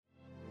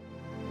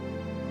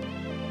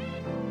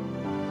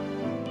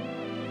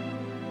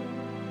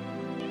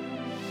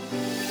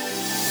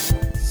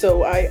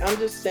So I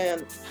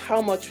understand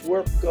how much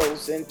work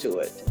goes into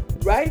it.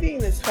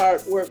 Writing is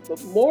hard work,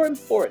 but more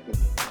important,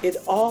 it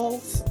all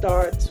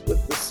starts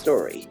with the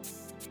story.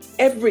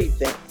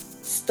 Everything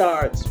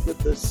starts with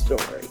the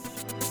story.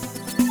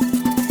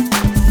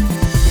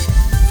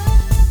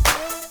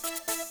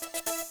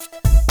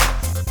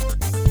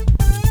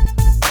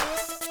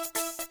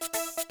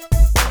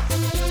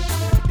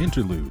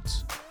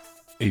 Interludes,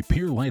 a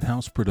Peer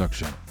Lighthouse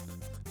production.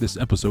 This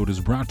episode is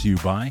brought to you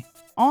by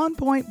On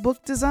Point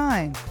Book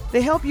Design.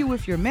 They help you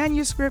with your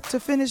manuscript to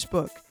finished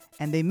book,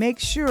 and they make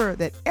sure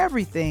that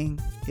everything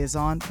is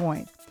on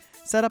point.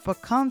 Set up a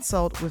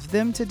consult with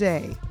them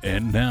today.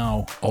 And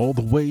now, all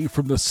the way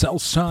from the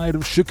south side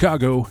of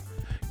Chicago,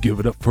 give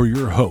it up for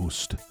your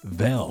host,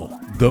 Val,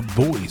 the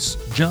Voice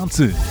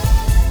Johnson.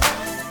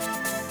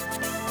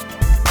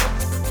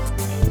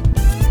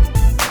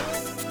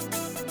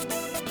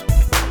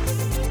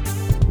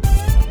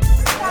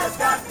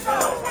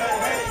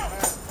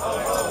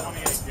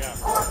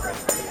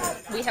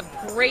 We have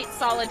great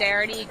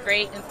solidarity,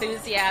 great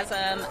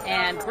enthusiasm,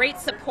 and great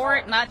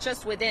support, not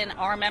just within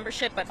our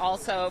membership, but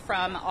also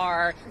from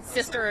our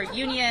sister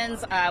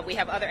unions. We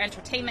have other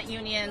entertainment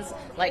unions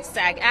like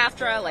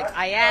SAG-AFTRA, like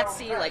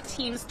IATSE, like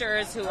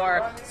Teamsters, who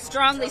are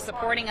strongly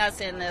supporting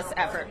us in this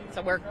effort.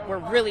 So we're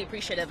really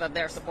appreciative of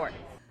their support.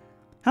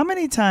 How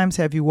many times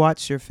have you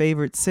watched your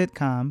favorite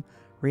sitcom,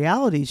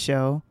 reality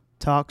show,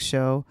 talk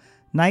show,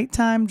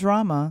 nighttime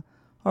drama,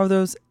 or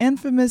those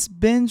infamous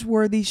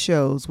binge-worthy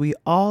shows we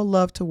all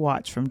love to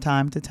watch from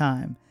time to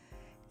time?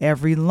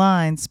 Every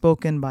line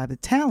spoken by the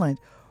talent,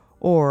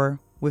 or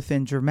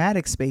within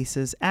dramatic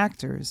spaces,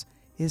 actors,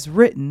 is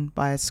written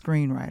by a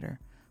screenwriter,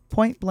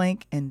 point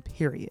blank and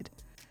period.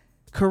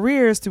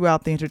 Careers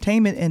throughout the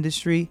entertainment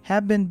industry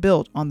have been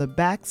built on the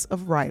backs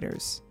of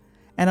writers.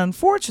 And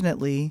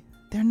unfortunately,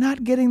 they're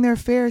not getting their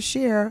fair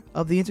share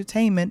of the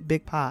entertainment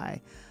big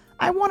pie.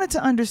 I wanted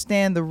to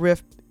understand the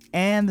rift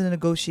and the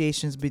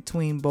negotiations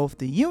between both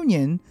the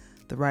union,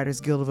 the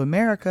Writers Guild of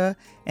America,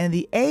 and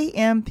the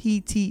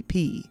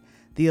AMPTP,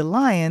 the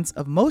Alliance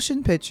of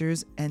Motion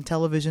Pictures and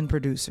Television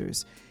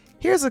Producers.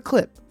 Here's a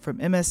clip from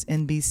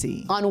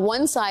MSNBC. On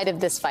one side of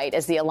this fight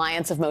is the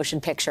Alliance of Motion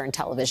Picture and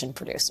Television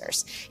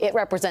Producers. It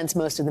represents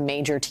most of the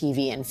major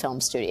TV and film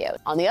studios.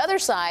 On the other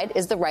side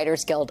is the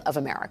Writers Guild of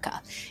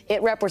America.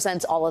 It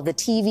represents all of the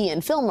TV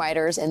and film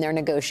writers in their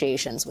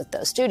negotiations with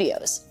those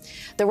studios.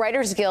 The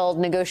Writers Guild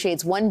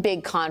negotiates one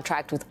big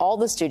contract with all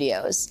the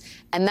studios,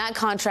 and that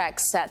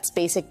contract sets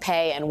basic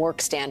pay and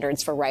work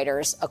standards for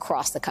writers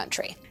across the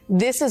country.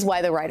 This is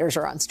why the writers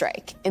are on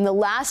strike. In the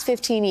last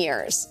 15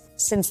 years,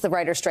 since the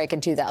writer's strike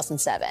in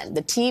 2007,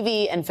 the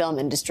TV and film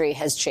industry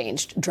has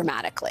changed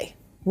dramatically,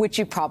 which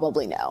you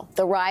probably know.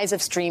 The rise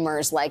of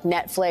streamers like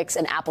Netflix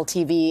and Apple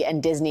TV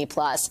and Disney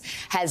Plus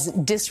has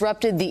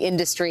disrupted the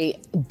industry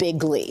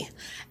bigly.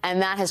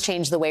 And that has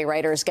changed the way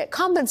writers get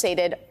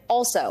compensated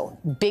also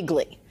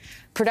bigly.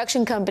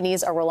 Production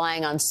companies are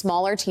relying on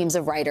smaller teams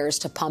of writers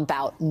to pump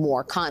out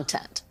more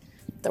content.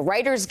 The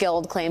Writers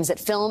Guild claims that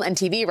film and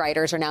TV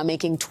writers are now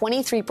making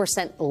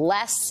 23%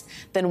 less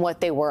than what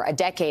they were a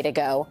decade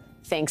ago,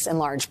 thanks in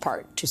large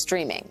part to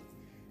streaming.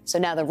 So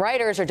now the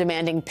writers are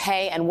demanding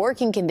pay and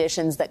working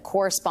conditions that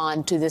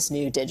correspond to this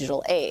new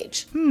digital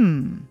age.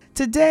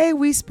 Today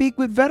we speak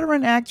with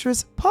veteran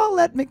actress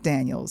Paulette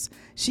McDaniels.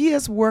 She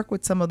has worked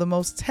with some of the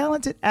most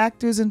talented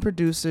actors and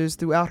producers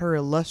throughout her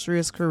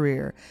illustrious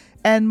career.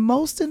 And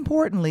most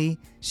importantly,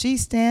 she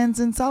stands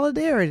in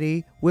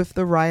solidarity with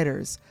the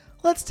writers.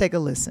 Let's take a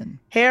listen.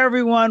 Hey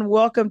everyone,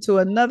 welcome to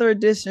another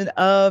edition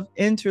of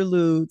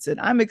Interludes. And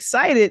I'm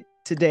excited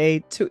today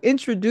to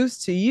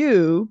introduce to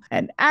you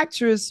an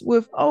actress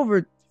with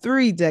over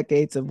 3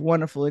 decades of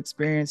wonderful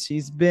experience.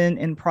 She's been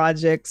in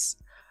projects.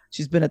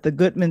 She's been at the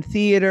Goodman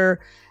Theater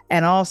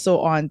and also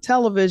on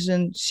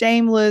television,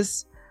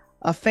 Shameless,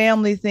 A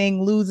Family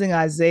Thing, Losing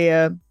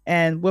Isaiah.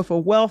 And with a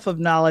wealth of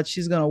knowledge,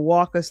 she's going to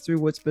walk us through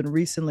what's been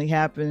recently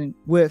happening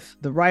with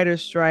the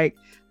writer's strike.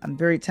 I'm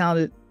very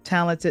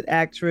talented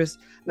actress,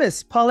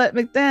 Miss Paulette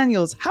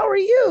McDaniels. How are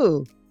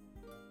you?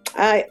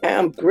 I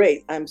am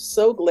great. I'm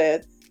so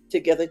glad to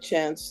get a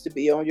chance to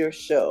be on your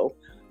show.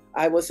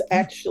 I was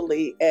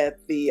actually at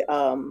the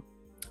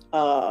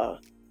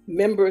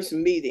members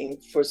meeting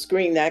for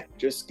Screen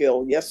Actors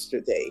Guild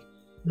yesterday.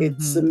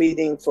 It's a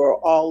meeting for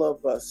all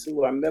of us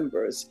who are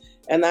members.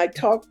 And I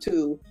talked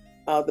to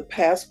the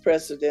past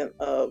president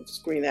of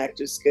Screen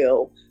Actors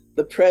Guild,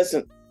 the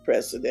present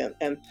president,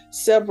 and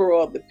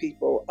several of the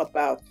people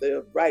about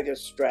the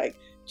writer's strike,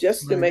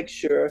 just to make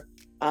sure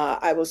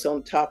I was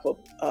on top of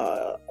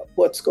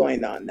what's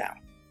going on now.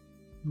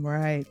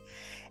 Right.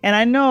 And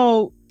I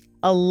know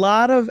a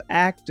lot of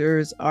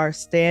actors are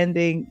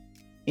standing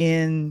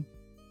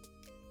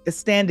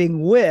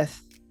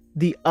with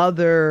the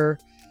other,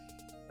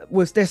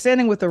 they're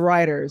standing with the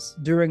writers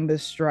during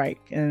this strike.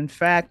 And in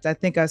fact, I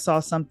think I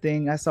saw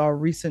a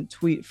recent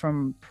tweet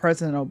from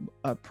President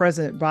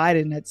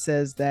Biden that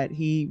says that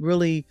he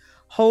really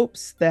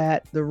hopes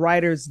that the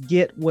writers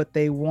get what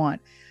they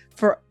want.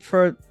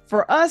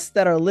 For us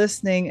that are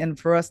listening and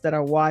for us that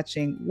are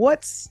watching,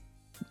 what's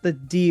the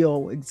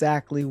deal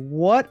exactly?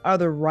 What are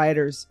the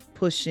writers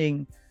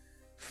pushing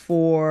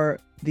for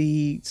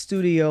the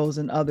studios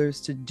and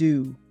others to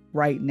do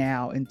right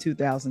now in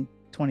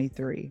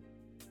 2023?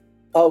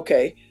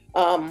 Okay.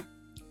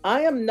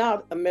 I am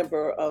not a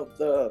member of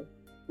the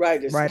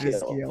Writers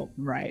Guild.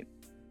 Right.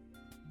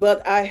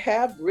 But I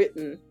have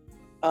written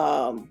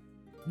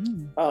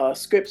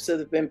scripts that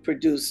have been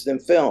produced in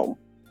film.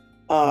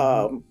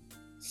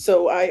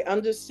 So I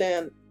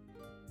understand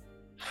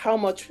how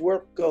much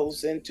work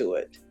goes into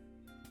it.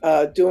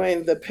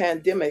 During the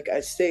pandemic, I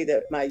stayed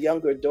at my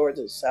younger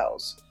daughter's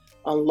house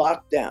on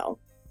lockdown,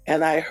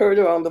 and I heard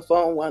her on the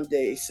phone one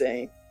day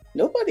saying,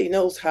 nobody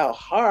knows how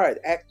hard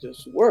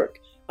actors work,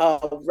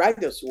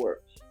 writers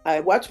work. I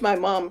watched my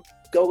mom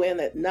go in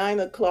at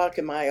 9:00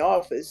 in my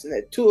office, and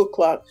at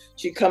 2:00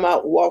 she'd come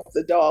out and walk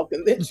the dog,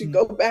 and then she'd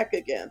go back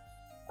again.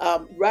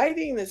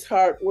 Writing is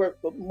hard work,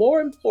 but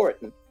more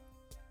important,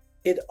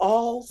 it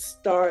all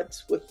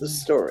starts with the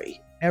story.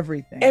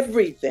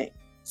 Everything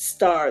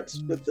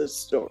starts with the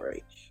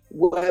story.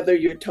 Whether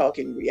you're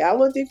talking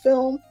reality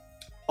film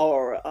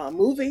or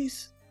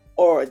movies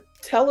or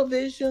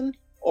television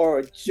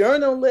or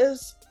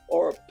journalists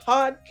or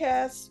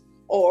podcasts,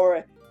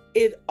 or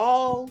it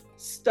all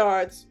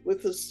starts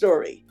with the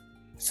story.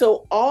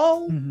 So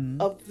all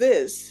of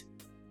this,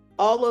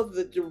 all of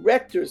the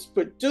directors,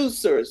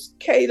 producers,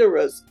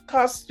 caterers,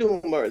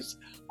 costumers,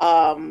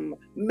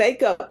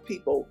 makeup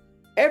people,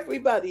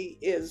 everybody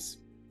is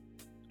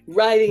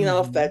writing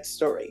off that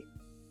story.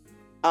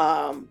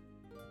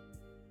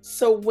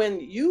 So when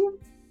you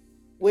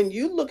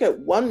look at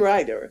one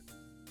writer,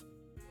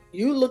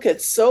 you look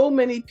at so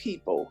many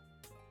people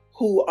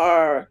who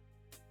are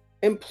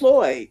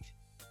employed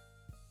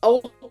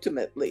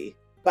ultimately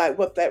by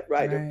what that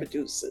writer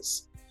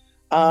produces.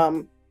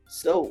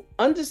 So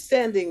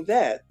understanding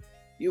that,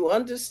 you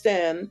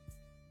understand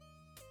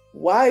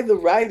why the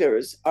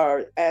writers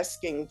are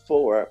asking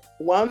for,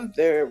 one,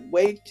 their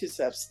wages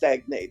have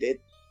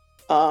stagnated.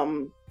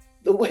 The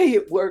way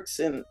it works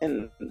in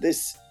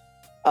this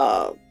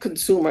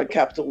consumer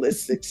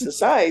capitalistic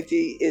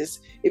society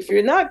is if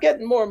you're not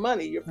getting more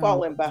money, you're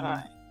falling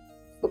behind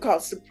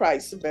because the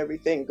price of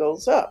everything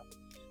goes up.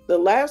 The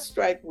last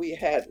strike we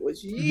had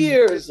was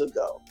years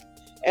ago,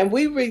 and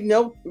we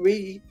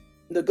renegotiate,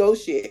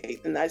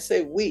 and I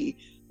say we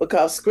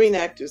because Screen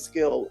Actors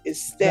Guild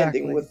is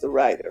standing with the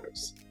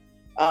writers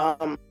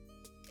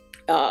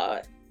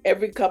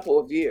every couple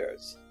of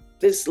years.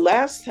 This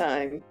last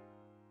time,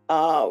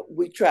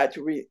 they tried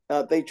to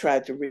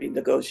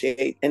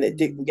renegotiate, and it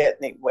didn't get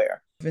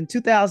anywhere. In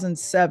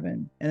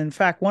 2007, and in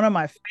fact, one of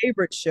my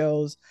favorite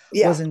shows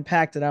was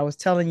impacted. I was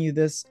telling you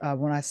this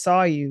when I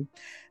saw you,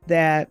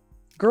 that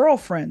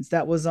Girlfriends,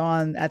 that was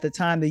on at the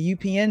time the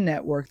UPN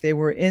network, they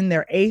were in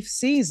their 8th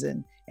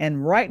season,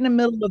 and right in the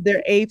middle of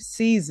their 8th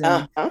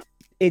season,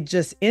 it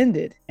just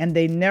ended, and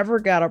they never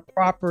got a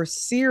proper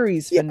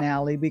series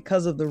finale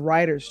because of the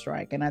writer's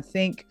strike. And I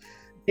think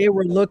they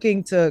were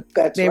looking to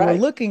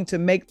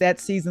make that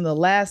season the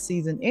last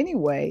season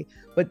anyway,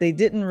 but they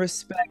didn't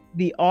respect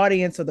the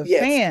audience or the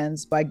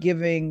fans by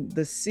giving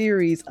the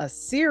series a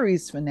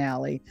series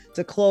finale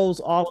to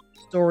close all of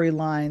the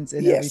storylines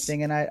and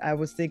everything. And I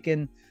was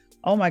thinking,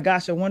 oh my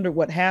gosh, I wonder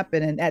what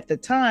happened. And at the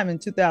time in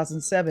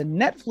 2007,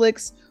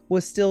 Netflix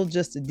was still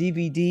just a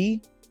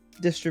DVD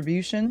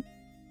distribution,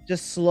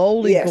 just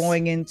slowly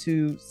going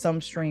into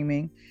some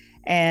streaming.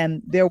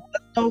 And there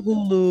was no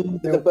Hulu,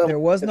 there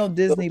was no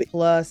Disney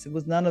Plus, it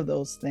was none of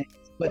those things.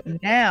 But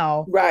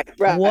now,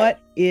 what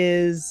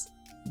is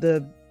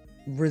the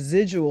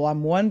residual?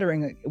 I'm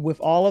wondering, with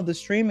all of the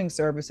streaming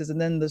services,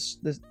 and then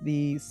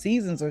the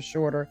seasons are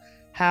shorter,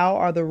 how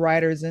are the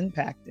writers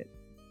impacted?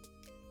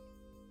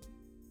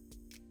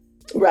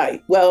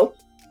 Right. Well,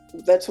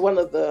 that's one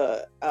of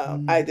the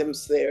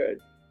items they're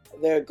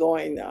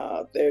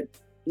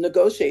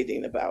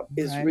negotiating about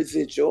is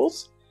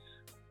residuals.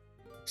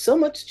 So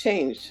much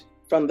changed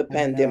from the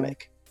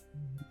pandemic.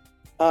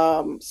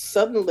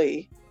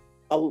 Suddenly,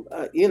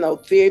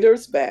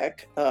 theaters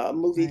back,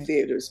 movie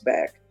theaters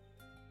back,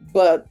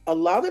 but a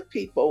lot of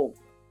people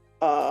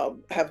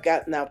have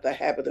gotten out the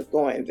habit of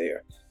going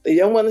there. They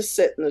don't want to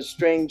sit in a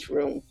strange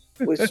room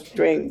with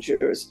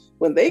strangers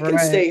when they can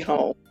stay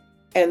home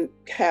and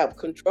have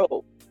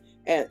control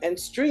and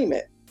stream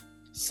it.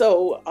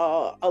 So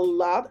a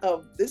lot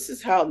of this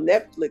is how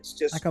Netflix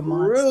just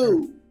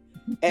grew.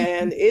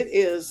 And it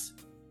is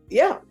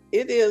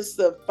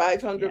the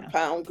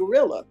 500-pound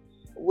gorilla,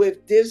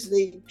 with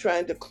Disney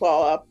trying to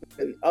claw up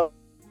and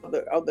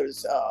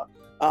others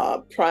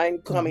Prime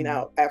coming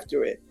out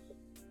after it.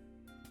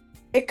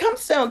 It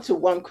comes down to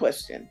one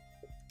question: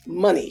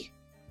 money.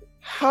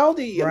 How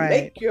do you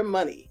make your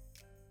money?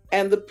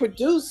 And the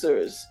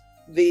producers,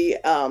 the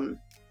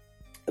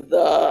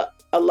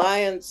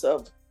alliance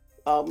of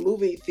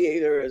movie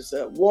theaters,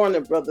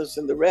 Warner Brothers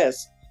and the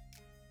rest,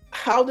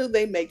 how do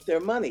they make their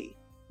money?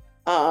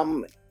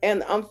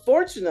 And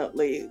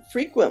unfortunately,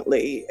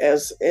 frequently,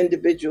 as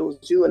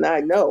individuals, you and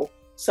I know,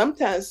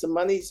 sometimes the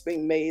money's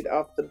being made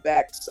off the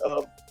backs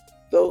of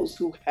those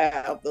who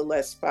have the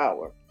less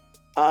power.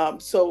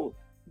 So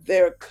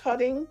they're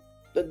cutting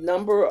the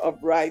number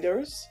of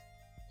writers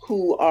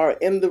who are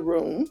in the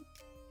room.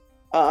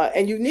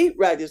 And you need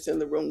writers in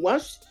the room.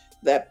 Once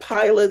that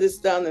pilot is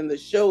done and the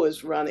show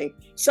is running,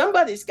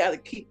 somebody's got to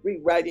keep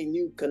rewriting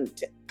new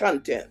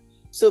content.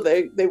 So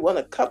they want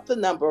to cut the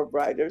number of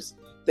writers.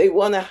 They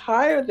want to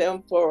hire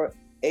them for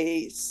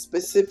a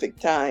specific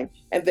time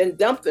and then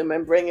dump them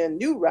and bring in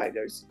new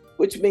writers,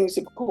 which means,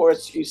 of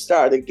course, you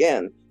start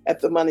again at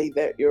the money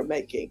that you're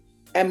making.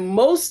 And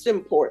most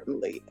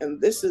importantly,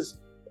 and this is,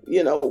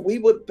 we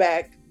would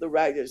back the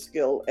Writers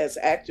Guild as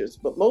actors,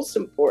 but most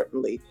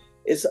importantly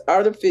is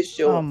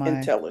artificial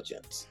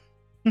intelligence.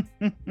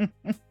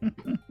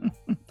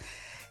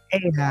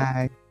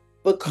 AI.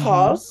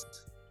 Because,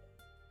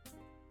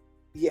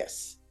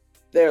 yes,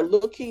 they're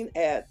looking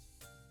at,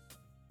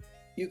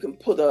 you can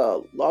put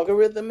a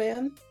logarithm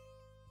in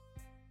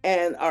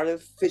and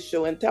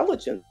artificial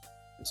intelligence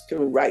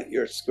can write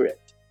your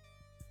script.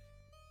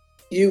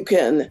 You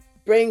can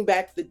bring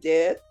back the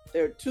dead.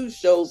 There are 2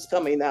 shows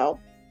coming out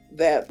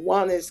that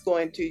one is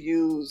going to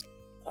use,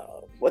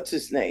 what's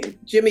his name?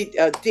 Jimmy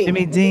Dean.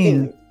 Jimmy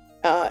Dean.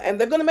 And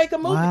they're going to make a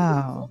movie.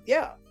 Wow.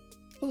 Yeah.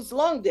 Who's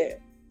long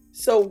dead.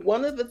 So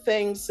one of the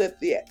things that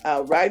the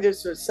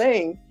writers are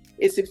saying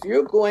is if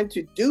you're going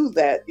to do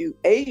that, you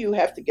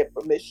have to get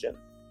permission.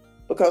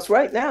 Because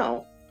right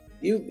now,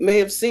 you may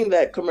have seen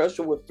that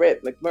commercial with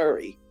Fred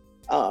McMurray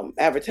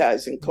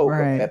advertising Coke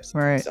or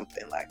Pepsi,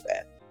 something like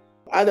that.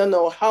 I don't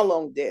know how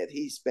long dead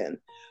he's been,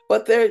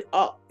 but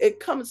it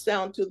comes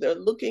down to they're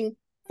looking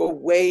for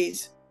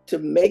ways to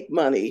make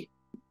money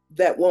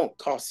that won't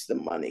cost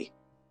them money.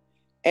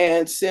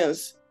 And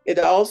since it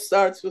all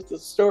starts with the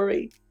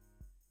story,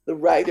 the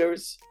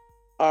writers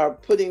are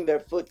putting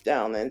their foot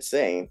down and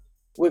saying,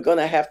 we're going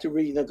to have to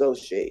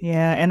renegotiate.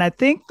 Yeah, and I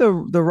think the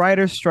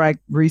writer's strike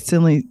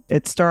recently,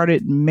 it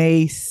started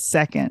May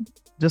 2nd,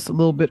 just a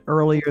little bit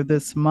earlier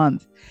this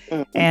month.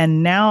 Mm-hmm.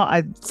 And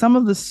now some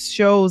of the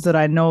shows that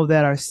I know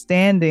that are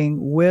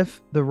standing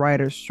with the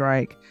writer's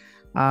strike,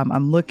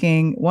 I'm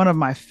looking, one of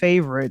my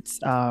favorites,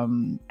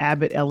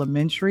 Abbott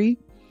Elementary.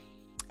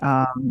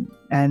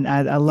 And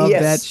I love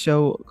that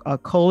show,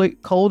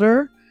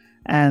 Colder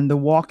and The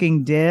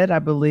Walking Dead, I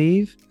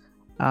believe.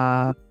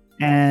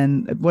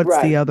 And what's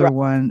the other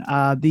one?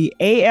 The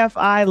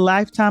AFI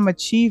Lifetime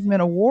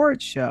Achievement Award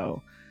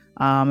show.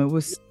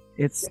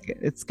 It's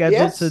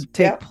scheduled to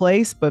take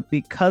place, but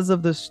because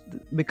of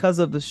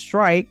the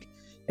strike,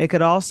 it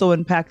could also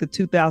impact the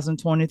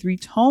 2023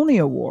 Tony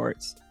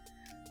Awards.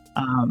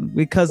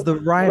 Because the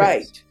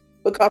writers,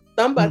 because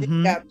somebody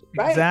got to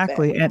write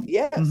exactly, that.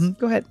 And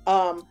go ahead.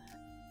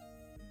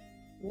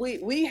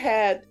 We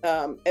had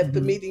at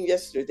the meeting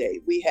yesterday,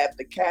 we had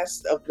the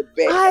cast of The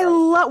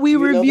Bear. We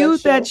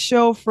reviewed that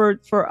show for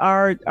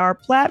our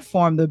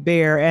platform, The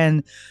Bear,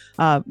 and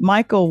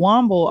Michael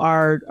Womble,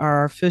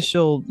 our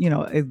official,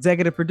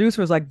 executive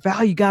producer, was like,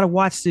 Val, you got to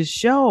watch this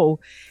show.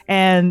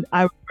 And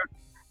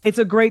it's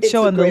a great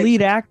show. And the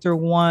lead actor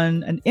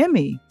won an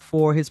Emmy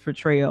for his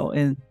portrayal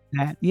in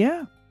that.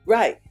 Yeah.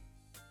 Right.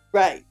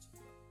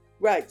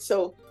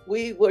 So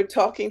we were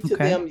talking to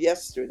them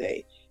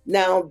yesterday.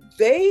 Now,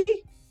 they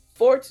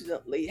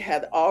fortunately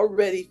had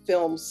already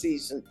filmed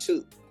season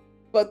 2,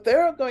 but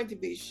there are going to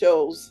be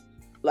shows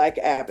like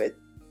Abbott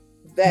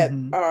that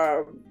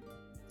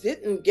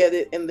didn't get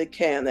it in the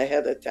can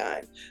ahead of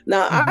time.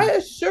 Now, I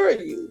assure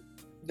you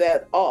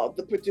that all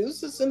the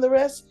producers and the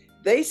rest,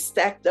 they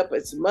stacked up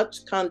as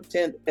much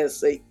content as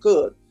they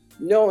could,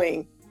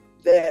 knowing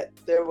that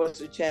there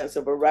was a chance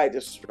of a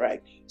writer's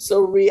strike.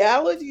 So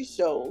reality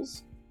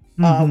shows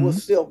will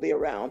still be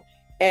around,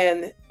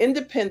 and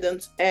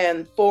independent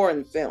and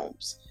foreign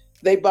films.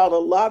 They bought a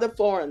lot of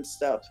foreign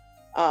stuff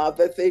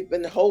that they've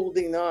been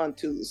holding on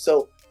to.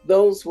 So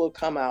those will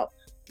come out.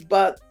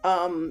 But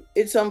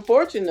it's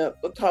unfortunate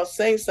because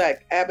things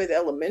like Abbott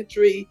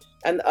Elementary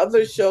and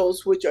other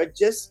shows, which are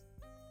just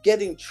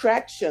getting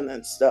traction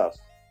and stuff,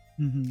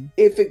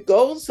 if it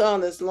goes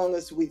on as long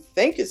as we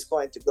think it's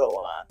going to go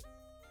on,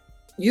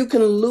 you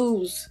can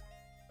lose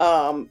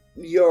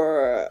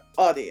your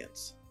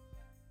audience.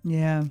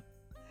 Yeah.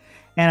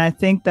 And I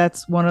think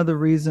that's one of the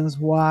reasons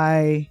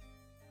why,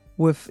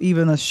 with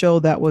even a show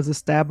that was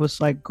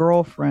established like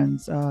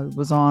Girlfriends,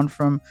 was on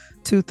from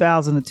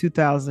 2000 to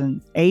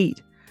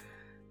 2008,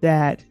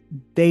 that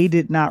they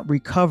did not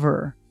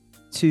recover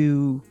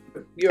to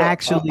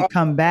actually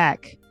come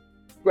back.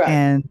 Right.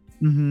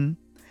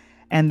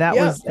 And that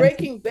was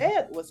Breaking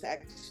Bad was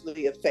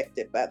actually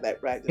affected by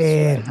that writer's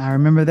strike. I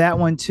remember that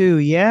one too.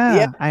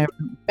 Yeah.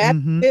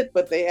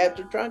 But they had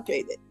to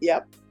truncate it.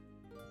 Yep.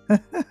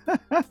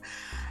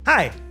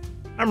 Hi,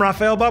 I'm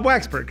Raphael Bob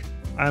Waxberg.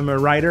 I'm a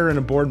writer and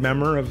a board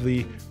member of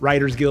the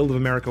Writers Guild of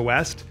America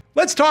West.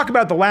 Let's talk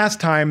about the last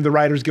time the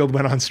Writers Guild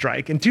went on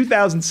strike, in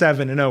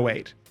 2007 and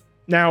 08.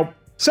 Now,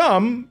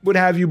 some would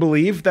have you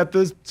believe that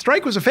the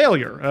strike was a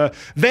failure, a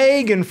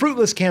vague and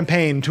fruitless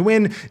campaign to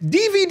win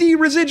DVD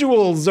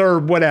residuals or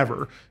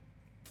whatever.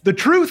 The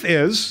truth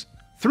is,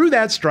 Through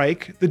that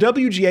strike, the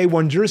WGA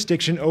won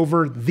jurisdiction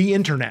over the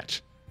internet,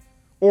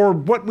 or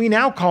what we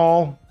now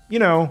call,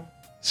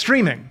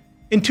 streaming.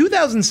 In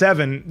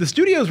 2007, the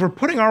studios were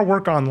putting our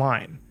work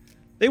online.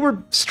 They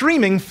were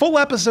streaming full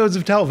episodes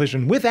of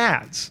television with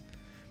ads.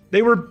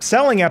 They were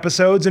selling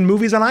episodes and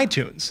movies on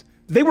iTunes.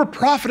 They were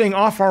profiting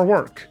off our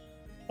work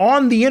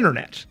on the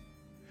internet.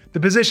 The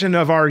position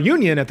of our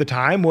union at the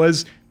time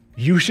was,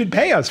 you should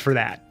pay us for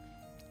that.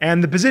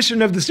 And the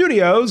position of the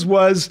studios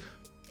was,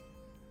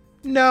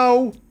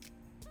 no.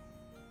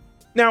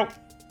 Now,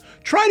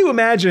 try to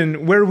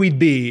imagine where we'd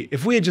be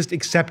if we had just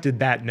accepted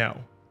that no.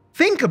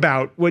 Think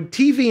about what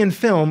TV and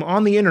film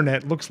on the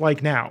internet looks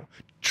like now.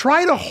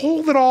 Try to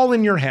hold it all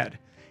in your head.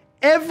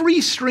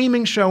 Every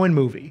streaming show and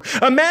movie.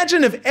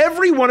 Imagine if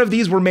every one of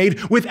these were made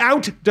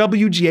without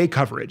WGA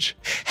coverage.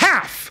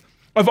 Half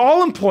of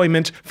all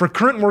employment for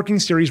current working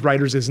series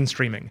writers is in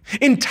streaming.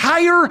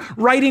 Entire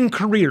writing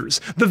careers,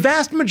 the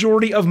vast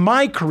majority of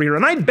my career,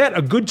 and I'd bet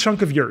a good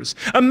chunk of yours.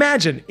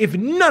 Imagine if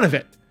none of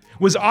it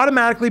was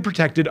automatically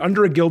protected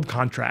under a guild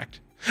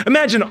contract.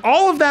 Imagine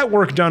all of that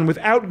work done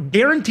without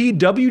guaranteed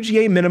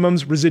WGA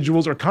minimums,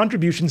 residuals, or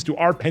contributions to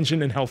our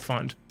pension and health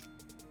fund.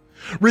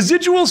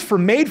 Residuals for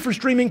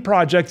made-for-streaming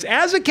projects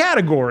as a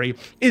category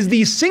is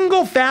the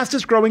single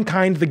fastest growing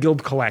kind the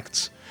Guild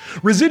collects.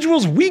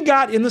 Residuals we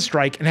got in the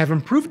strike and have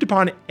improved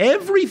upon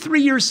every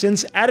 3 years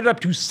since added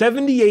up to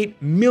 $78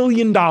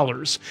 million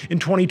in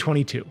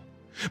 2022.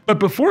 But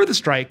before the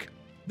strike,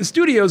 the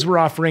studios were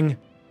offering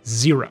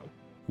zero.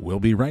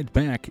 We'll be right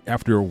back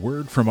after a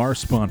word from our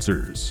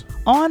sponsors.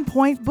 On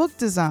Point Book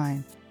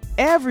Design.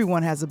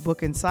 Everyone has a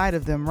book inside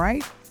of them,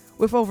 right?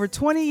 With over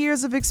 20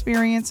 years of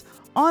experience,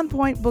 On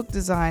Point Book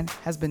Design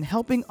has been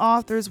helping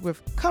authors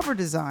with cover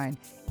design,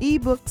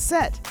 ebook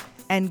set,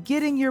 and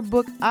getting your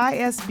book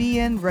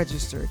ISBN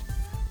registered.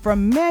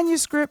 From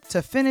manuscript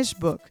to finished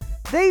book,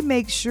 they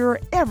make sure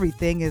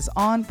everything is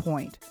on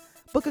point.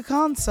 Book a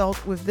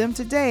consult with them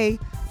today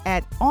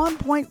at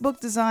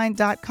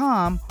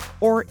onpointbookdesign.com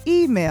or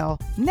email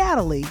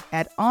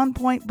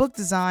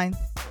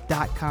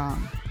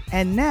Natalie@onpointbookdesign.com.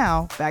 And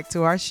now, back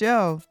to our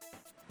show.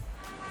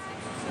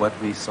 What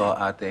we saw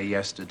out there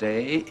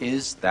yesterday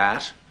is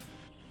that,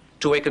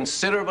 to a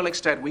considerable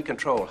extent, we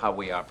control how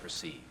we are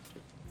perceived.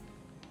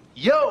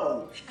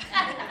 Yo!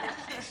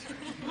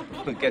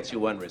 Gets you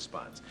one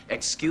response.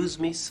 Excuse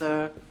me,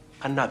 sir,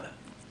 another.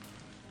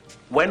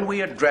 When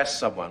we address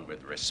someone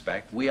with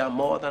respect, we are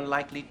more than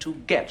likely to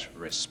get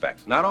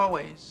respect. Not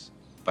always,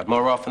 but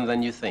more often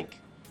than you think.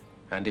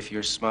 And if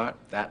you're smart,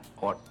 that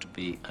ought to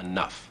be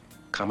enough.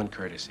 Common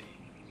courtesy.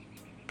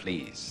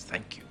 Please,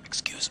 thank you,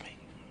 excuse me.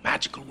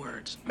 Magical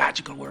words,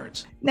 magical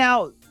words.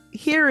 Now,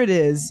 here it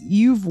is.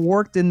 You've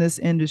worked in this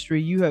industry.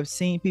 You have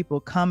seen people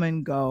come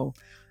and go.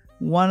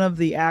 One of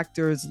the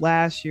actors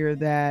last year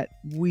that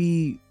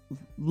we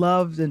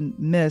loved and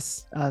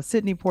missed,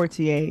 Sidney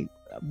Poitier,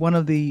 one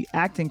of the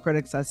acting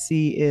credits I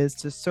see is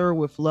To Sir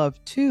with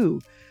Love 2.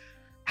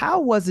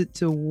 How was it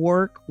to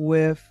work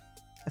with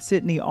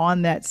Sidney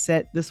on that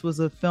set? This was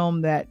a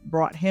film that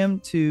brought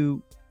him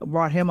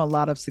a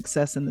lot of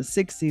success in the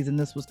 60s, and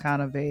this was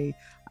kind of a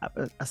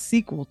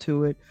sequel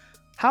to it.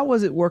 How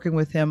was it working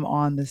with him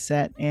on the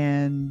set,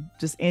 and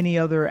just any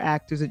other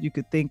actors that you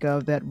could think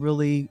of that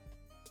really,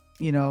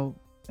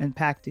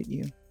 impacted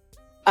you?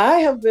 I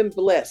have been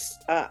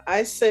blessed.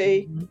 I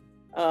say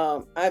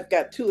I've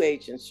got two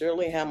agents,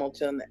 Shirley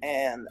Hamilton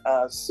and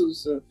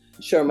Susan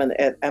Sherman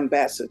at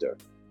Ambassador.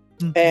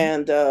 Mm-hmm.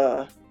 And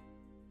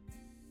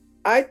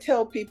I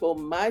tell people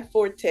my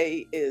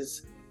forte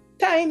is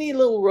tiny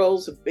little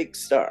roles of big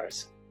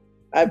stars.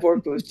 I've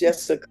worked with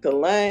Jessica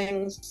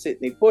Lange,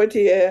 Sidney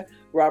Poitier,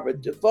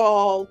 Robert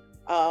Duvall.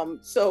 And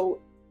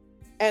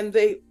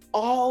they've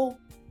all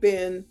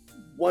been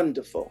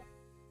wonderful.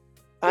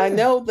 Yeah. I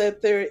know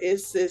that there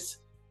is this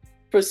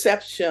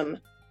perception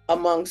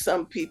among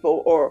some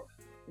people, or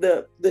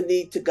the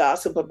need to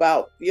gossip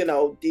about,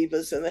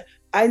 divas, and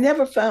I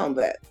never found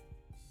that.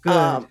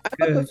 I'm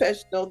a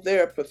professional,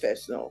 they're a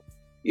professional,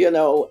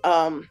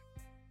 and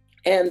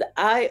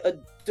I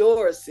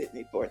adore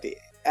Sidney Poitier.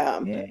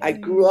 I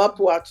grew up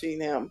watching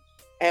him,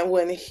 and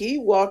when he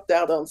walked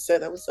out on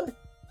set, I was like,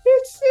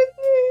 it's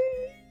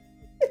Sidney.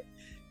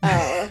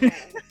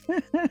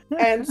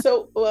 And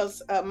so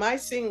my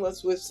scene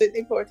was with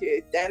Sidney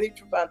Poitier, Danny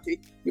Travanti.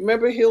 You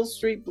remember Hill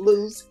Street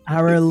Blues? I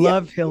really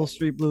love Hill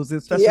Street Blues.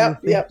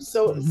 Especially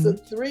So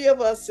three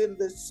of us in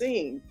the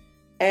scene,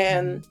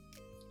 and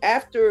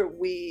after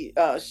we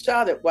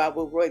shot it, while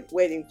we're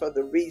waiting for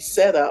the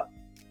re-setup,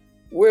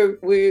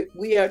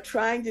 we are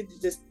trying to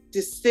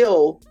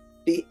distill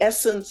the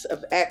essence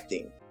of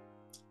acting.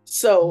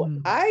 So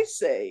I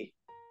say,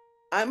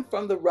 I'm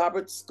from the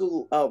Robert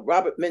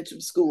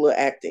Mencham School of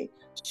Acting.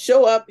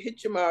 Show up,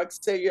 hit your marks,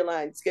 say your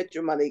lines, get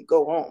your money,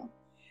 go home.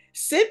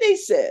 Sidney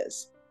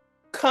says,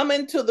 come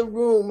into the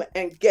room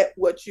and get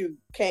what you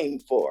came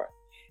for.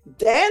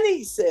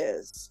 Danny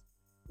says,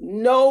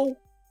 know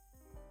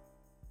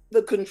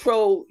the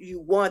control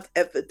you want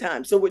at the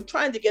time. So we're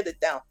trying to get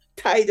it down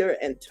tighter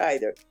and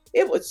tighter.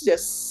 It was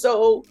just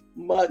so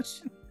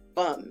much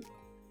fun.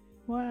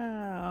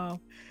 Wow.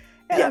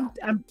 And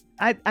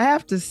I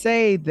have to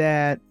say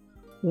that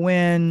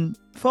when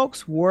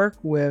folks work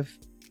with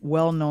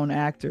well-known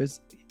actors,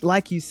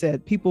 like you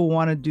said, people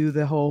want to do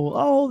the whole,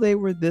 oh, they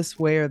were this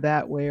way or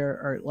that way,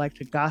 or like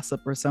to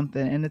gossip or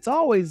something. And it's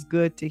always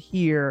good to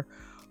hear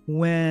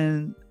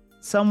when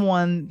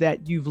someone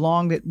that you've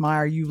long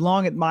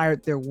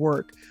admired their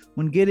work,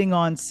 when getting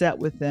on set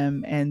with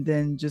them and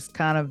then just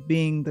kind of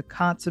being the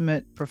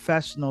consummate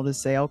professional to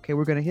say, okay,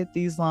 we're going to hit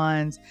these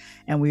lines,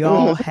 and we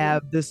all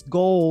have this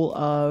goal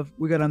of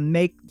we're going to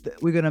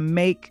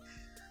make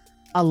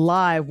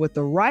alive what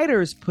the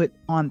writers put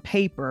on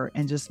paper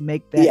and just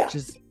make that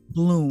just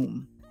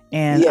bloom.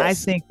 And I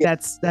think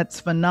that's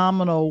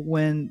phenomenal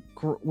when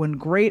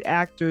great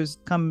actors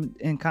come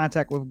in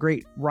contact with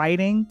great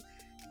writing.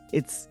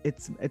 It's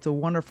a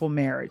wonderful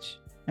marriage,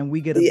 and we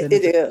get a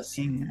benefit of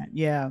seeing that.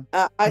 Yeah.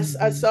 I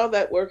saw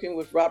that working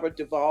with Robert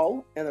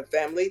Duvall in A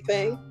Family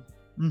Thing.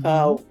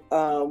 Our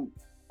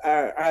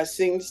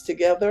scenes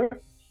together.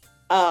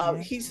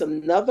 He's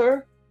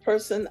another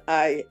person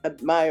I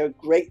admire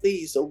greatly.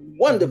 He's a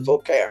wonderful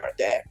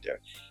character actor.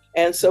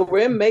 And so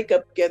we're in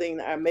makeup, getting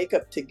our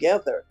makeup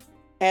together.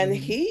 And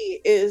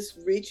he is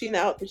reaching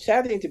out and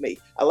chatting to me.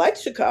 I like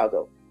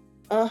Chicago.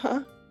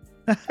 There's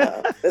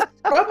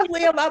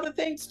probably a lot of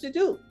things to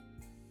do.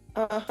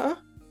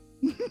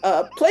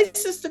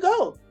 Places to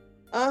go.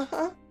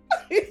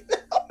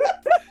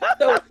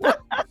 So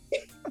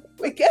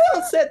we get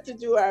on set to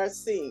do our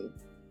scene.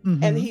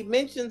 And he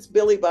mentions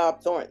Billy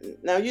Bob Thornton.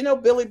 Now, you know,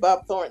 Billy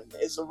Bob Thornton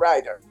is a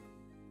writer.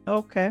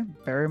 Okay,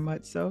 very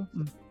much so.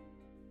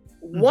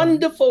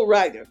 Wonderful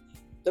writer.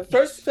 The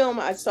first film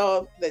I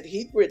saw that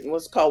he'd written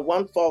was called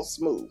One False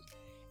Move.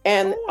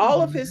 And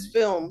all of his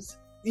films,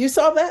 you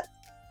saw that?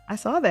 I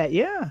saw that,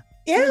 yeah.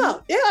 Yeah.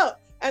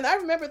 And I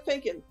remember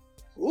thinking,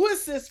 who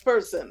is this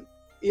person?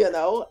 You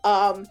know?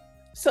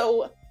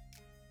 So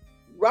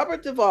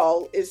Robert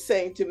Duvall is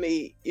saying to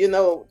me, you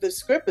know, the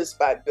script is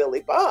by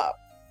Billy Bob.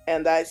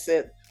 And I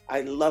said,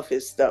 I love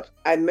his stuff.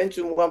 I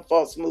mentioned One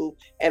False Move,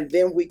 and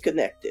then we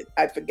connected.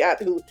 I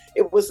forgot who.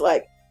 It was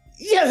like,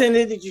 oh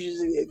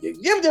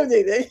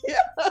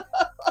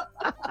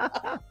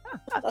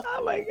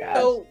my God.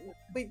 So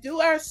we do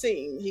our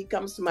scene. He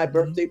comes to my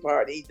birthday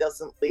party. He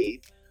doesn't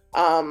leave.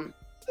 And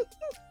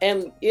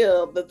you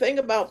know, the thing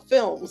about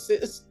films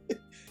is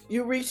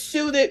you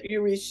reshoot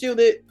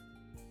it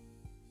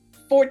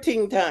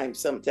 14 times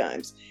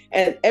sometimes.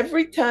 And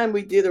every time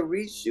we did a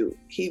reshoot,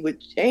 he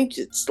would change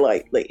it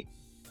slightly.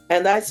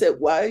 And I said,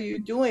 why are you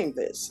doing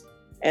this?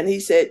 And he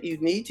said, you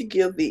need to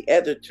give the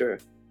editor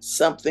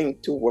something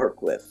to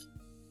work with.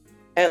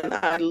 And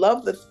I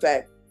love the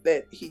fact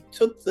that he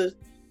took the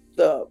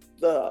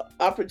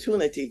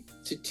opportunity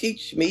to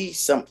teach me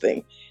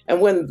something. And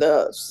when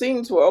the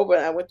scenes were over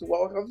and I went to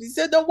walk off, he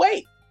said, no,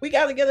 wait, we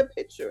got to get a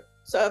picture.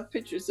 So I have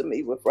pictures of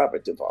me with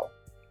Robert Duvall.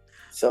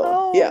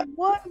 So,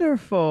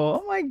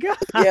 wonderful. Oh my God.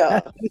 Yeah.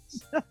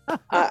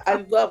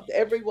 I loved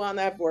everyone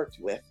I've worked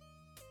with,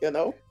 you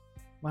know?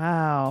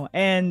 Wow.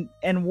 And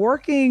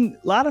working,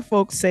 a lot of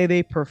folks say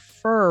they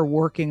prefer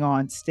working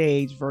on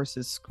stage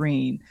versus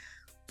screen.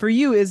 For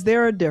you, is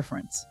there a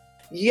difference?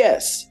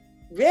 Yes.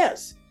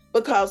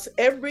 Because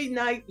every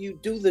night you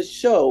do the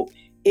show,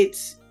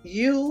 it's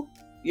you,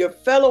 your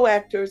fellow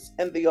actors,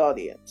 and the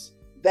audience.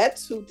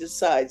 That's who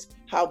decides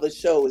how the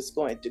show is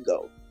going to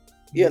go.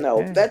 You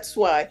know, that's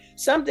why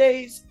some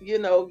days, you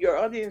know, your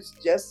audience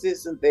just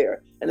isn't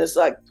there. And it's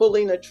like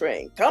pulling a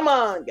train. Come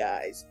on,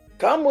 guys,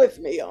 come with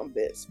me on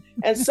this.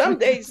 And some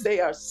days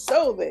they are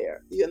so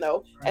there, you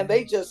know, and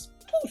they just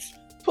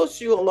push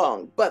you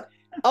along. But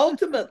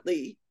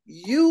ultimately,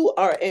 you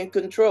are in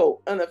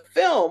control. In a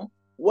film,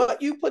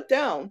 what you put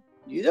down,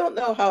 you don't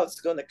know how it's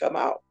going to come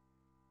out,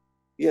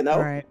 you know?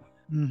 Right.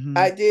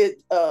 I did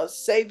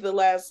Save the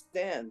Last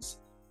Dance,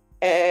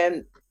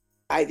 and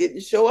I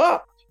didn't show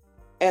up.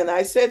 And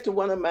I said to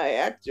one of my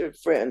actor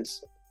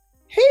friends,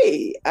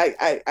 hey,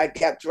 I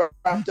got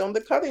dropped on the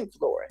cutting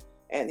floor.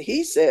 And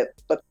he said,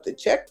 but the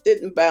check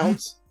didn't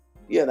bounce,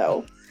 you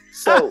know.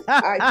 So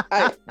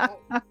I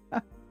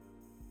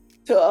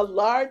to a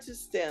large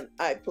extent,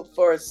 I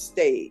prefer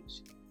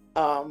stage.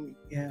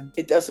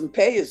 It doesn't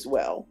pay as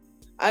well.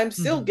 I'm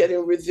still getting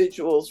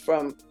residuals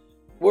from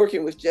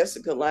working with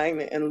Jessica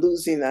Lange and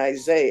losing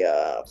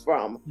Isaiah,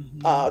 from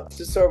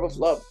To Serve with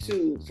Love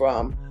 2,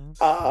 from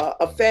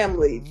A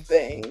Family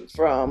Thing,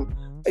 from,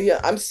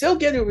 I'm still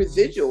getting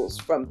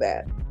residuals from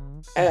that.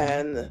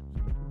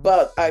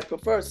 But I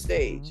prefer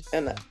stage,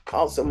 and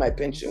also my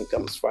pension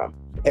comes from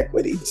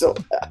equity. So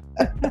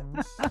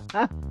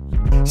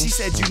she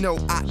said, you know,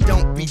 I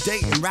don't be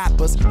dating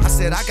rappers. I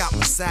said, I got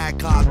my SAG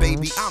card,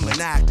 baby. I'm an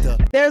actor.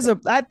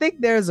 I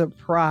think there's a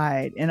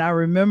pride, and I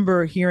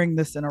remember hearing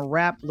this in a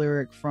rap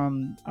lyric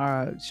from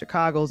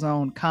Chicago's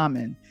own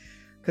Common,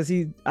 because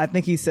I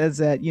think he says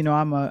that, you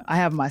know, I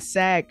have my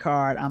SAG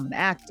card. I'm an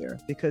actor,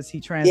 because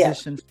he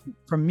transitioned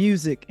from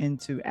music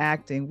into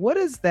acting. What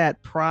is that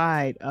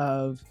pride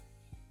of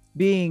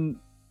being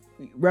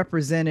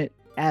represented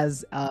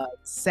as a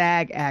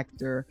SAG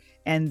actor,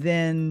 and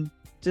then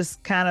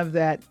just kind of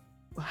that,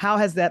 how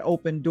has that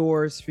opened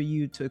doors for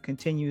you to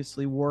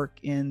continuously work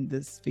in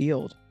this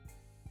field?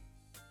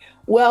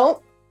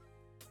 Well,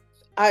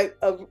 I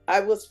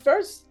was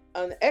first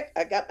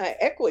I got my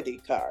equity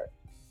card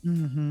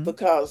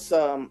because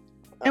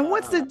and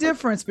what's the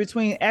difference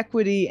between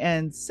equity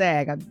and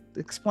SAG?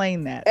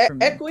 Explain that for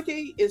me.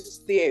 Equity is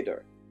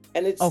theater,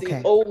 and it's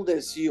the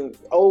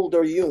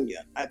older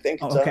union. I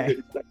think it's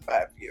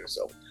 125 years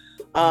old.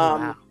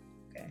 Wow.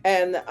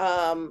 And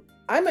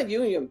I'm a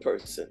union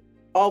person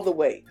all the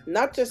way,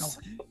 not just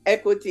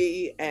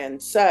equity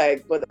and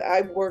SAG, but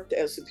I worked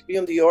as a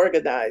community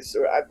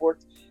organizer. I've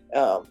worked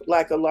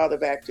like a lot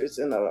of actors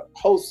in a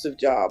host of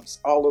jobs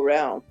all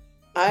around.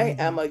 I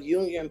am a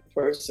union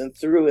person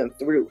through and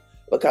through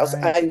because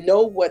I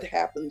know what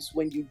happens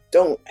when you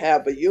don't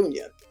have a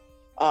union.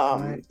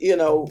 You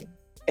know,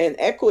 in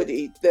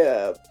equity,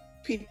 the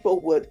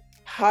people would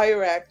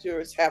hire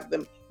actors, have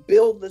them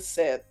build the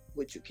set,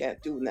 which you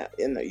can't do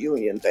in a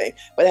union thing,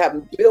 but have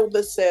them build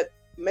the set,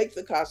 make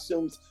the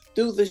costumes,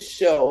 do the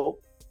show,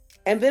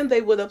 and then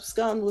they would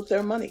abscond with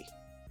their money.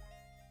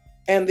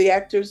 And the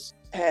actors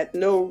had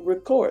no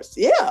recourse.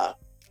 Yeah.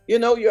 You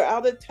know, you're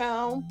out of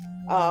town,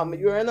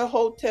 you're in a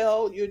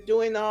hotel, you're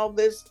doing all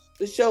this,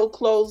 the show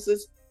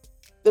closes,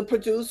 the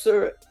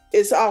producer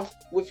is off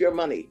with your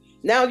money.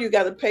 Now you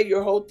got to pay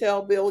your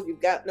hotel bill,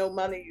 you've got no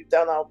money, you've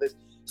done all this.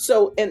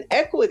 So in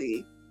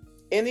equity,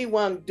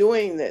 anyone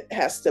doing it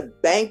has to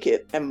bank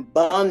it and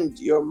bond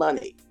your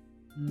money.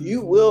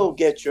 You will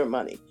get your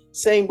money.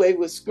 Same way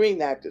with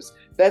screen actors.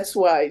 That's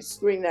why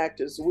screen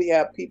actors, we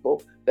have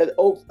people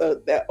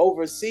that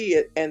oversee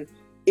it. And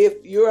if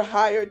you're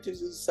hired to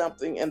do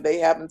something and they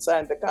haven't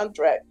signed the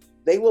contract,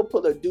 they will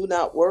put a do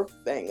not work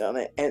thing on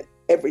it and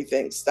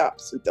everything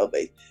stops until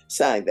they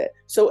sign that.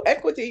 So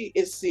equity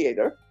is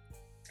theater.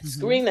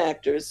 Screen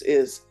actors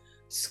is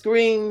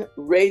screen,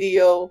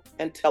 radio,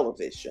 and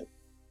television.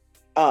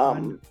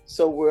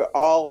 So we're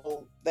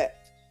all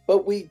that.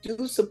 But we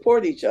do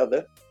support each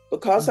other.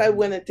 Because I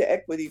went into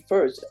equity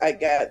first,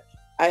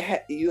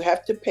 you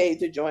have to pay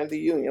to join the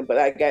union, but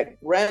I got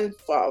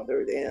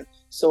grandfathered in,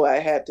 so I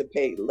had to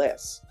pay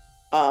less.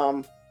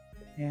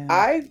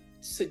 I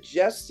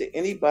suggest to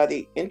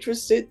anybody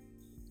interested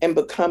in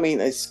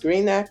becoming a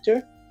screen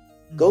actor,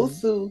 go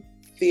through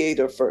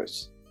theater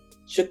first.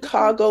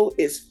 Chicago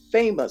is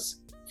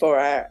famous for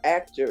our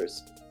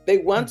actors. They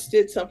once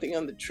did something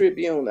on the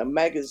Tribune, a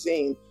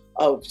magazine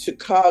of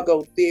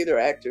Chicago theater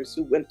actors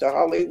who went to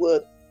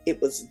Hollywood.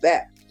 It was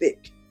that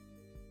thick.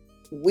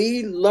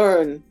 We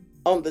learn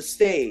on the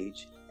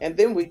stage and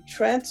then we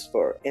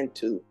transfer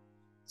into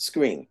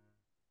screen.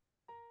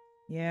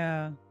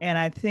 Yeah. And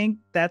I think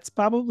that's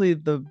probably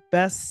the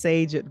best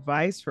sage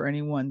advice for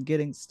anyone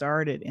getting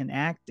started in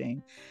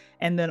acting.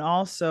 And then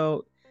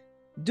also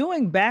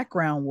doing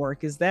background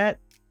work. Is that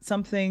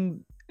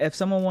something, if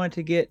someone wanted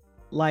to get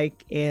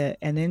like an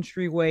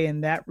entryway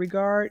in that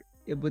regard,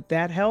 would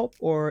that help?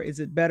 Or is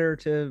it better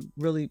to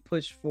really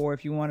push for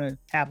if you want to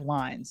have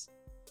lines?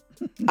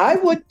 I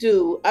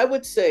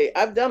would say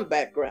I've done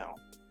background,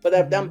 but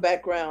I've done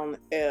background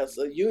as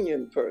a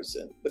union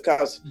person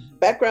because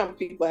background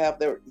people have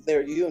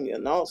their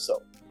union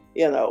also,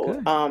 you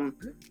know.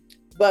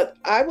 But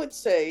I would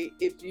say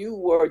if you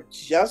were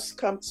just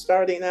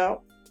starting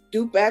out,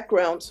 do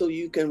background so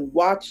you can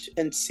watch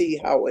and see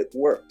how it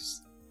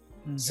works.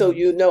 So,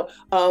 you know,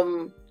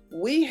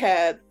 we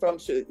had from,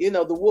 you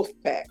know, the Wolf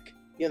Pack,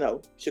 you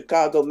know,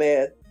 Chicago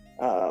Med,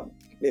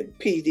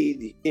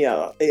 PD,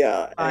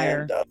 Fire.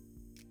 And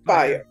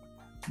Fire.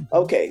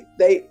 Okay,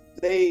 the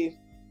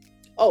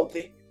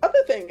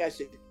other thing I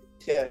should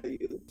tell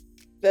you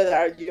that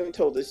our union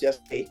told us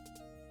yesterday,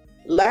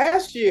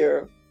 last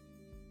year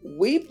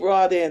we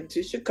brought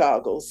into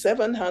Chicago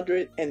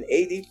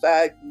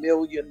 $785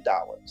 million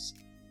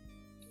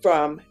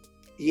from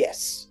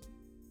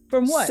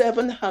what?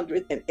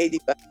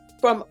 785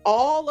 from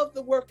all of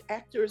the work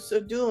actors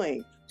are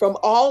doing, from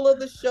all of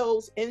the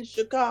shows in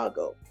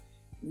Chicago.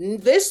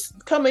 This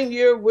coming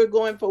year, we're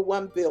going for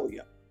 $1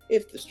 billion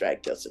if the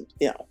strike doesn't,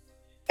 you know.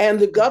 And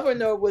the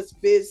governor was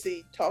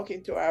busy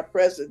talking to our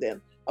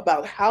president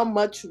about how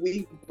much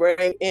we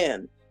bring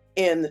in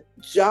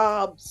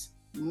jobs,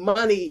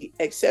 money,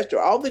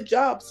 etc. All the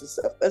jobs and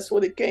stuff. That's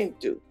what it came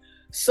to.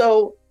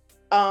 So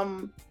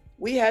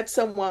we had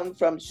someone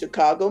from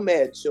Chicago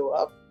Med show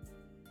up.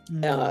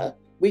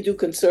 We do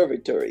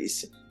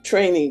conservatories,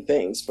 training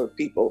things for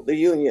people. The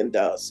union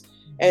does.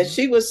 And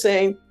she was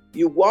saying,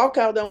 you walk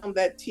out on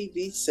that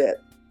TV set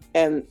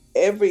and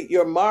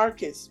your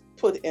mark is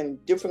put in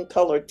different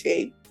color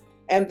tape.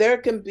 And there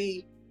can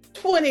be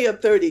 20 or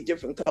 30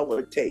 different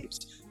colored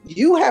tapes.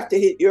 You have to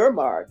hit your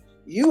mark.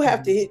 You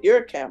have to hit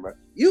your camera.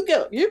 You're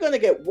going to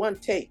get one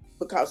tape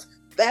because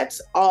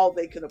that's all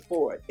they can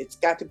afford. It's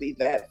got to be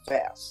that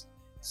fast.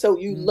 So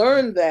you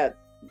learn that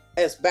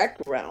as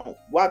background,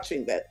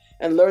 watching that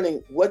and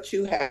learning what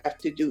you have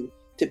to do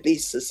to be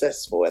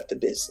successful at the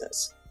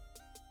business.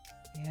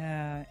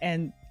 Yeah.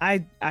 And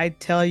I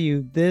tell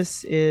you,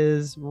 this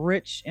is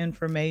rich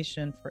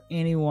information for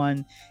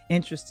anyone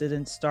interested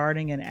in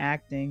starting and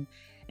acting.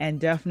 And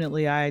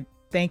definitely, I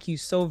thank you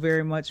so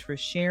very much for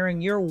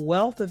sharing your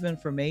wealth of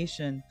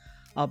information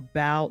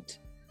about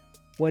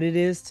what it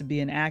is to be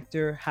an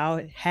actor, how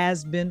it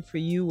has been for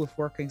you with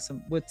working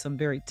with some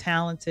very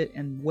talented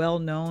and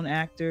well-known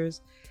actors,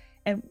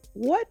 and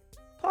what,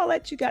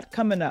 Paulette, you got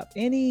coming up.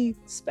 Any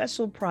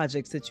special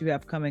projects that you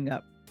have coming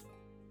up?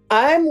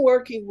 I'm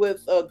working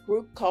with a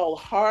group called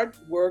Hard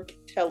Work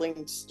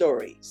Telling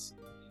Stories.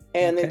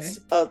 And it's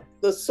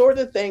the sort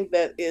of thing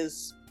that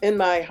is in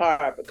my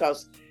heart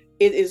because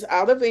it is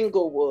out of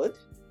Inglewood.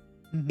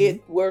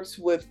 It works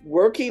with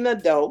working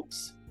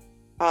adults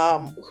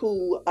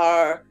who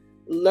are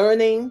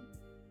learning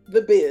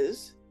the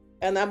biz.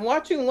 And I'm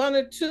watching one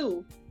or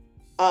two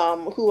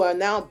who are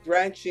now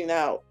branching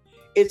out.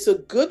 It's a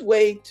good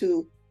way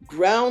to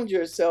ground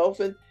yourself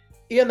and,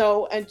 you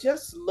know, and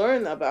just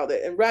learn about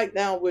it. And right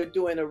now we're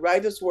doing a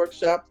writer's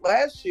workshop.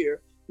 Last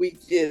year, we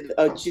did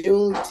a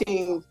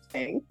Juneteenth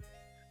thing.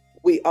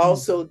 We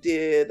also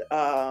did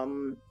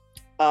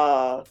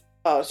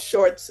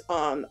shorts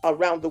on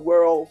around the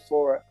world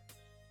for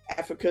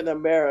African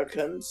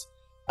Americans.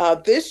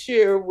 This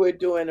year, we're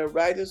doing a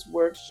writer's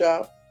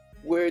workshop.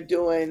 We're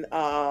doing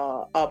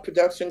a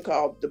production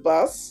called The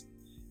Bus.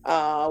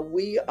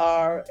 We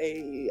are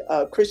a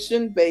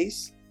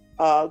Christian-based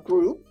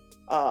group.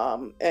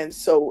 And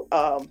so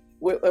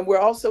we're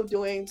also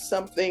doing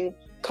something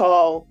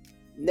called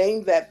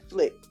Name That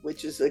Flick,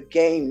 which is a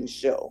game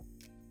show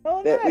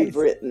that we've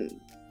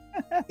written.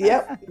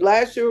 Yep.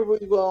 Last year we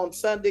were on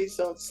Sundays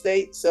on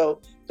State.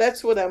 So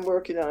that's what I'm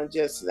working on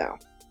just now.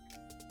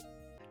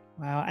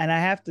 Wow. And I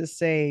have to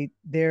say,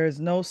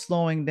 there's no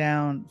slowing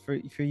down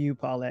for you,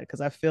 Paulette,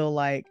 because I feel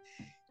like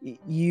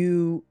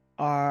you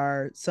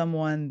are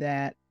someone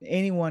that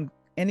anyone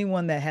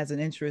that has an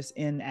interest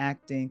in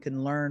acting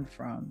can learn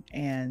from,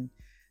 and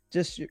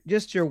just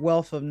your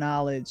wealth of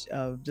knowledge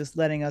of just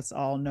letting us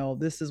all know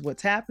this is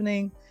what's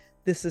happening.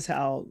 This is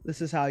how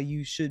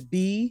you should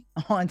be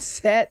on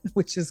set,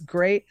 which is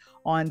great,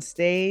 on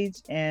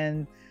stage.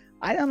 And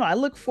I don't know, I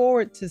look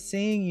forward to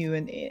seeing you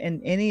in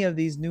any of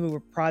these newer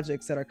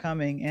projects that are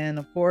coming. And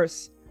of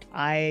course,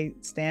 I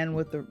stand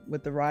with the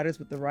writers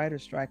with the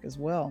writer's strike as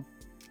well.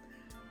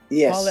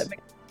 Yes.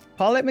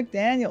 Paulette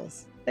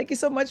McDaniels, thank you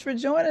so much for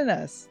joining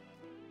us.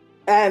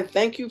 And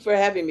thank you for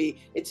having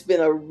me. It's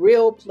been a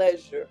real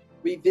pleasure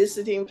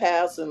revisiting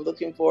past and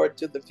looking forward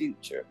to the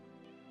future.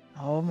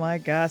 Oh my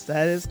gosh,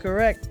 that is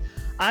correct.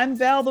 I'm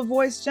Val the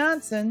Voice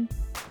Johnson,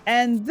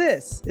 and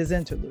this is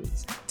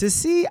Interludes. To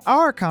see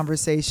our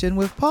conversation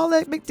with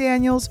Paulette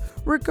McDaniels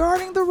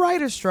regarding the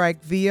writer's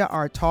strike via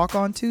our Talk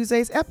on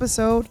Tuesdays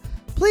episode,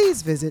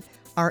 please visit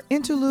our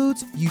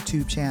Interludes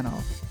YouTube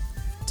channel.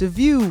 To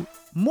view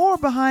more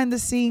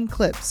behind-the-scene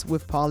clips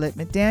with Paulette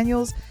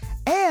McDaniels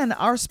and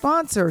our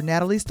sponsor,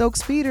 Natalie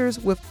Stokes-Peters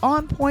with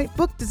On Point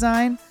Book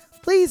Design,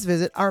 please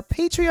visit our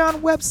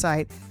Patreon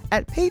website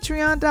at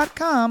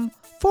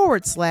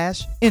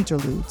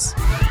patreon.com/interludes.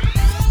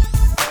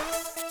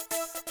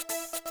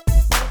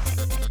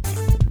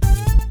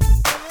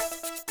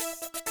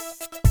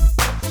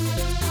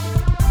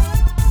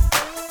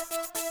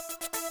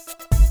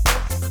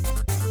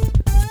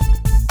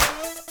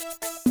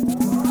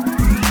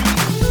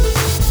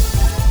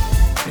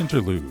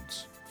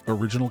 Interludes.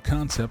 Original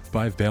concept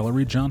by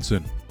Valerie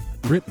Johnson.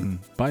 Written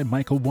by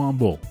Michael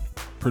Womble.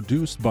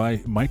 Produced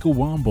by Michael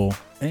Womble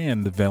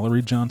and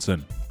Valerie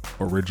Johnson.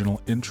 Original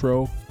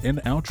intro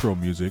and outro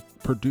music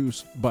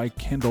produced by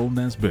Kendall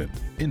Nesbitt.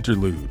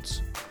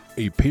 Interludes,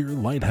 a Pier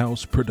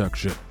Lighthouse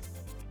production.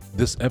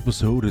 This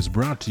episode is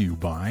brought to you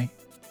by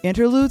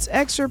Interludes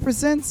Extra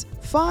presents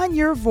Find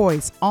Your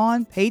Voice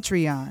on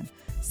Patreon.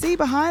 See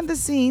behind the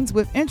scenes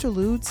with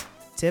Interludes,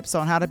 tips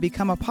on how to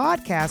become a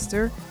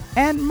podcaster,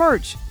 and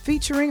merch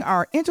featuring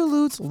our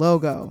Interludes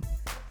logo.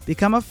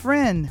 Become a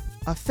friend,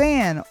 a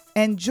fan,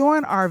 and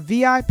join our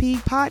VIP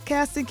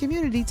podcasting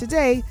community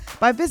today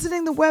by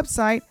visiting the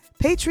website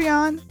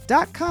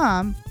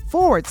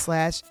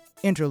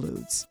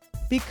patreon.com/interludes.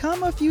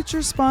 Become a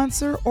future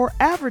sponsor or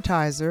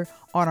advertiser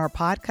on our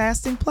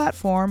podcasting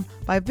platform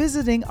by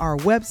visiting our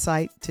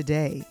website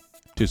today.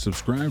 To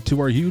subscribe to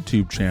our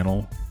YouTube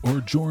channel or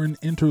join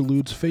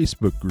Interludes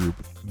Facebook group,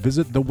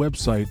 visit the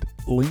website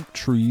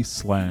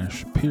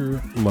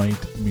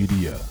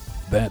linktree/PeerLightMedia.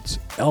 That's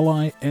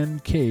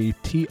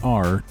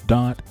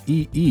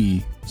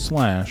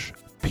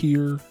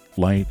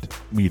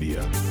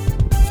linktr.ee/PeerLightMedia.